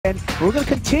And we're going to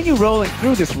continue rolling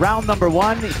through this round number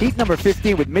 1, heat number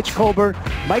 15 with Mitch Coleborn,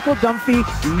 Michael Dunphy,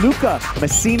 Lucca,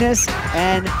 Mesinas,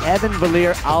 and Evan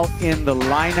Valiere out in the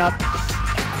lineup.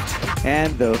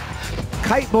 And the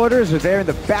kiteboarders are there in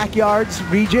the backyards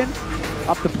region,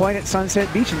 up the point at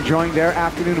Sunset Beach, enjoying their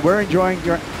afternoon. We're enjoying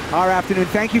our afternoon.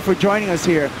 Thank you for joining us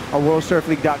here on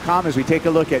WorldSurfLeague.com as we take a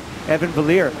look at Evan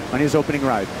Valiere on his opening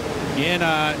ride. Again,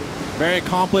 very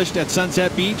accomplished at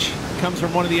Sunset Beach. Comes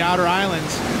from one of the outer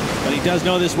islands, but he does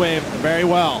know this wave very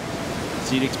well.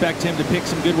 So you'd expect him to pick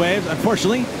some good waves.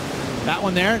 Unfortunately, that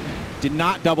one there did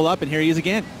not double up, and here he is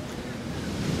again.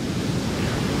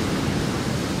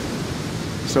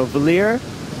 So Valiere,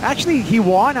 actually he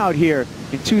won out here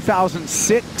in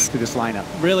 2006 to this lineup.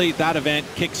 Really, that event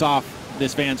kicks off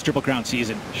this Vans Triple Crown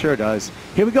season. Sure does.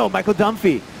 Here we go, Michael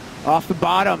Dunphy off the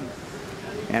bottom.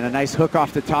 And a nice hook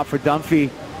off the top for Dunphy.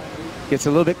 Gets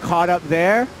a little bit caught up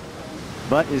there,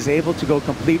 but is able to go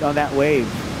complete on that wave.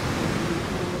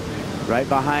 Right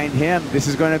behind him, this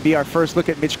is going to be our first look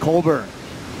at Mitch Coleborn.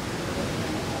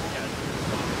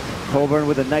 Coleborn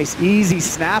with a nice easy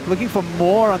snap, looking for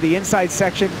more on the inside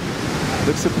section.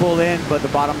 Looks to pull in, but the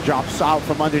bottom drops out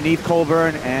from underneath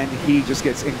Coleborn, and he just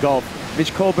gets engulfed.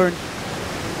 Mitch Coleborn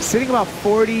sitting about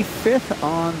 45th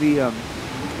on the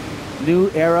New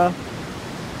Era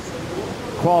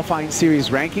qualifying series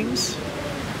rankings.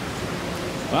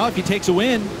 Well, if he takes a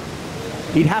win,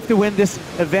 he'd have to win this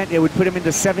event. It would put him in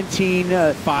the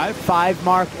 17.5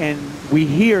 mark, and we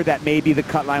hear that may be the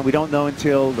cut line. We don't know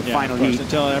until the final heat.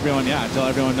 Until everyone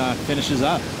finishes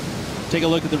up. Take a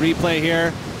look at the replay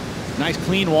here. Nice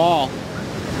clean wall,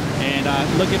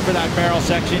 and looking for that barrel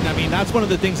section. I mean, that's one of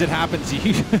the things that happens.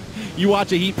 You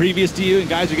watch a heat previous to you, and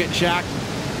guys are getting shacked.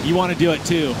 You want to do it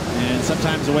too, and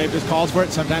sometimes the wave just calls for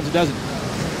it. Sometimes it doesn't.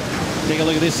 Take a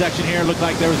look at this section here. It looked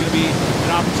like there was going to be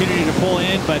an opportunity to pull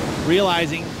in, but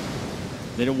realizing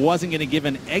that it wasn't going to give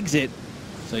an exit,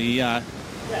 so he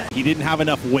didn't have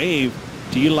enough wave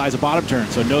to utilize a bottom turn,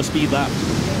 so no speed left.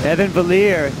 Evan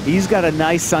Valiere, he's got a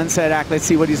nice sunset act. Let's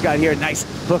see what he's got here. Nice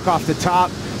hook off the top,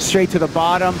 straight to the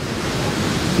bottom.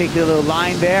 Take a little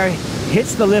line there.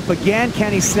 Hits the lip again.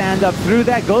 Can he stand up through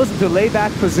that? Goes into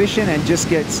layback position and just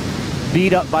gets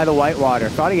beat up by the whitewater.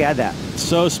 Thought he had that.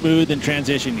 So smooth in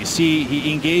transition. You see,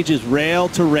 he engages rail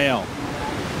to rail.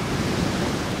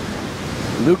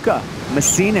 Lucca,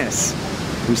 Mesinas.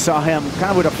 We saw him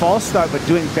kind of with a false start, but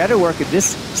doing better work at this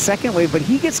second wave, but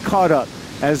he gets caught up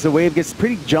as the wave gets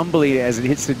pretty jumbly as it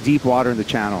hits the deep water in the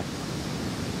channel.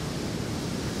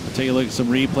 I'll take a look at some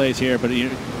replays here, but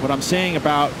what I'm saying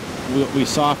about what we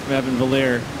saw from Evan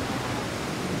Valiere,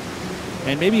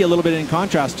 and maybe a little bit in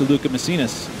contrast to Lucca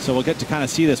Mesinas, so we'll get to kind of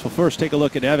see this. We'll first take a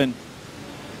look at Evan.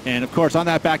 And of course, on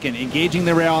that back end, engaging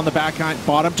the rail on the backhand,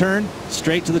 bottom turn,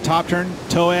 straight to the top turn,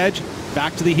 toe edge,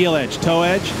 back to the heel edge, toe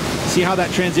edge. See how that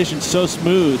transition's so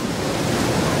smooth.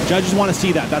 Judges want to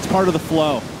see that. That's part of the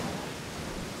flow.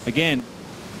 Again,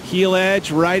 heel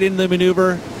edge, right in the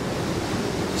maneuver,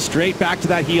 straight back to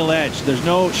that heel edge. There's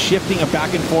no shifting of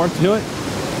back and forth to it.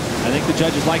 I think the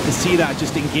judges like to see that,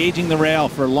 just engaging the rail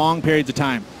for long periods of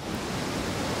time.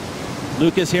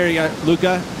 Lucca's here. You got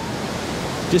Lucca.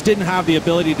 Just didn't have the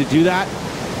ability to do that.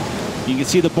 You can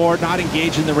see the board not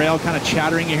engaged in the rail, kind of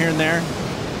chattering here and there.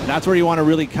 And that's where you want to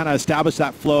really kind of establish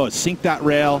that flow, sink that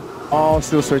rail. All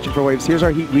still searching for waves. Here's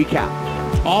our heat recap.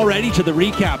 Already to the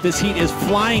recap. This heat is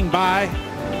flying by.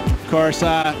 Of course,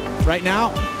 right now,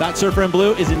 that surfer in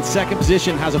blue is in second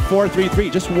position, has a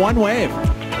 4.33. Just one wave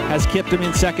has kept him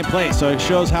in second place. So it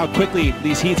shows how quickly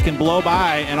these heats can blow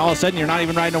by, and all of a sudden you're not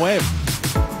even riding a wave.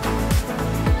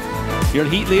 Your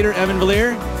heat leader, Evan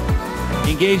Valiere,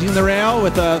 engaging the rail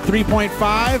with a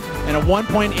 3.5 and a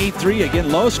 1.83. Again,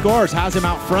 low scores has him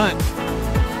out front.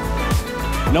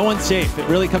 No one's safe. It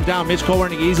really comes down. Mitch Coleborn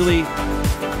can easily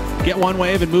get one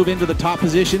wave and move into the top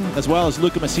position, as well as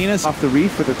Lucca Mesinas. Off the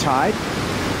reef for the tide.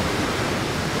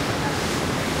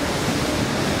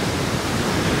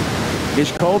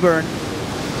 Mitch Coleborn.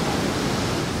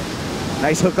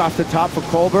 Nice hook off the top for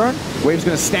Coleborn. Wave's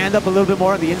going to stand up a little bit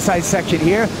more on the inside section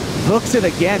here. Hooks it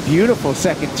again. Beautiful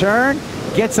second turn.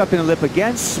 Gets up in the lip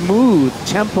again. Smooth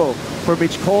tempo for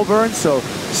Mitch Coleborn. So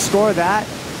score that.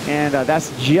 And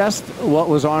that's just what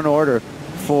was on order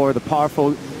for the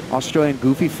powerful Australian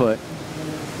goofy foot.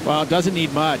 Well, it doesn't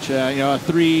need much. You know, a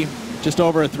 3, just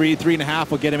over a 3.5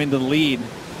 will get him into the lead.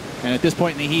 And at this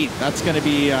point in the heat, that's going to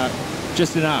be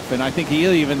just enough. And I think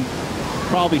he'll even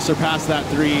probably surpass that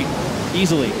 3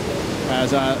 easily.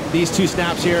 As these two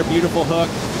snaps here, beautiful hook.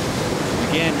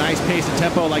 Again, nice pace and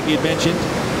tempo like you had mentioned.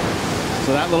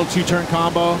 So that little 2-turn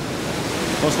combo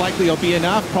most likely will be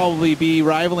enough, probably be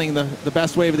rivaling the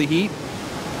best wave of the heat.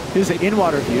 Here's the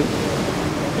in-water view.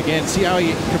 Again, see how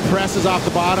he compresses off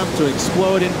the bottom to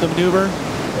explode into the maneuver.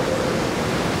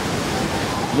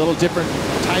 A little different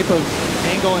type of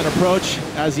angle and approach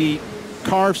as he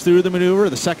carves through the maneuver,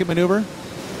 the second maneuver,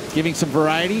 giving some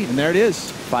variety, and there it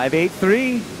is.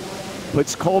 5.83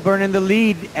 puts Coleborn in the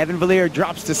lead. Evan Valiere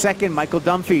drops to second. Michael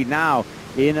Dunphy now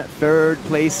in third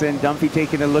place, and Dunphy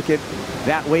taking a look at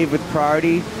that wave with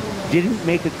priority. Didn't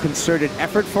make a concerted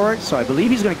effort for it, so I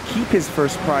believe he's going to keep his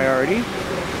first priority.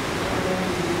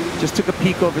 Just took a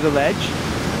peek over the ledge.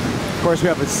 Of course, we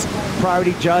have a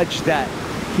priority judge that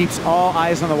keeps all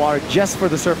eyes on the water just for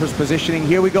the surfer's positioning.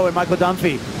 Here we go with Michael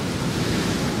Dunphy.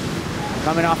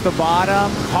 Coming off the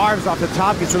bottom, carves off the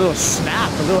top, gets a little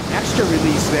snap, a little extra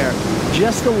release there.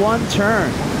 Just the one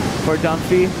turn for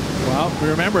Dunphy. Well,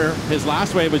 remember, his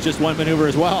last wave was just one maneuver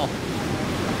as well.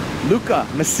 Lucca,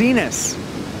 Mesinas,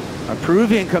 a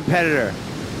Peruvian competitor.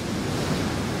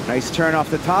 Nice turn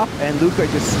off the top, and Lucca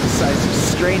just decides to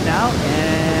straighten out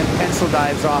and pencil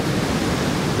dives off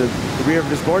the rear of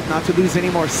his board, not to lose any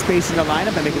more space in the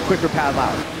lineup and make a quicker paddle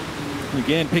out.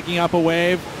 Again, picking up a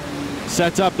wave,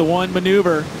 sets up the one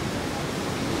maneuver,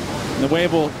 and the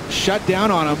wave will shut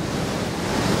down on him.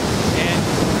 And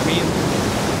I mean,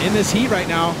 in this heat right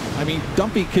now, I mean,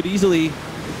 Dunphy could easily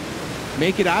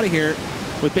make it out of here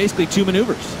with basically two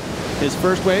maneuvers. His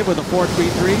first wave with a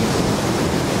 4.33,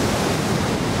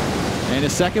 and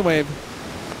his second wave,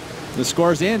 the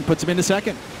score's in, puts him into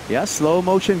second. Yeah, slow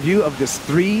motion view of this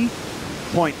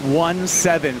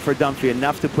 3.17 for Dunphy,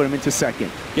 enough to put him into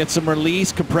second. Gets some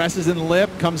release, compresses in the lip,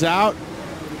 comes out,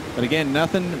 but again,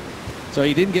 nothing. So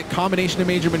he didn't get combination of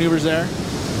major maneuvers there.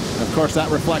 And of course, that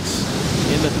reflects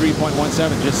in the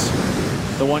 3.17, just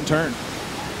the one turn.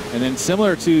 And then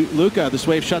similar to Lucca, this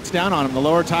wave shuts down on him. The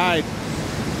lower tide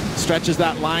stretches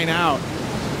that line out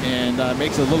and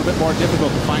makes it a little bit more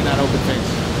difficult to find that open face.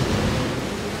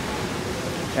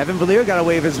 Evan Valiere got a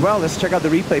wave as well. Let's check out the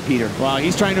replay, Peter. Well,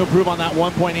 he's trying to improve on that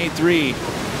 1.83,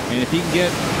 and if he can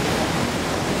get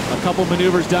a couple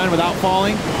maneuvers done without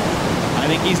falling, I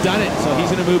think he's done it. So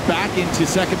he's going to move back into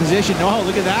second position. Oh,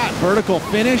 look at that vertical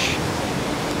finish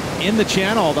in the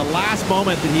channel. The last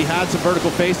moment that he had some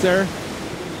vertical face there,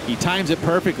 he times it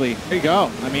perfectly. There you go.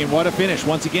 I mean, what a finish.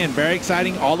 Once again, very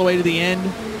exciting all the way to the end.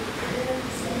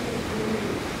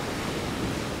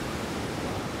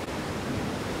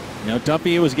 You know,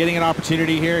 Dunphy was getting an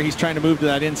opportunity here. He's trying to move to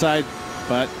that inside,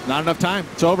 but not enough time.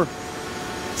 It's over.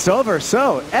 It's over.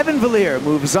 So Evan Valiere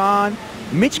moves on.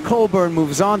 Mitch Coleborn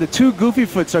moves on. The two Goofy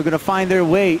Foots are going to find their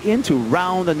way into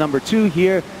round number 2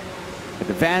 here at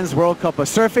the Vans World Cup of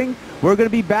Surfing. We're going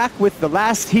to be back with the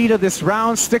last heat of this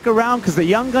round. Stick around because the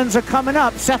young guns are coming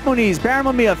up. Seth Moniz, Baron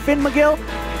Mamiya, Finn McGill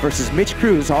versus Mitch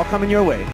Cruz, all coming your way.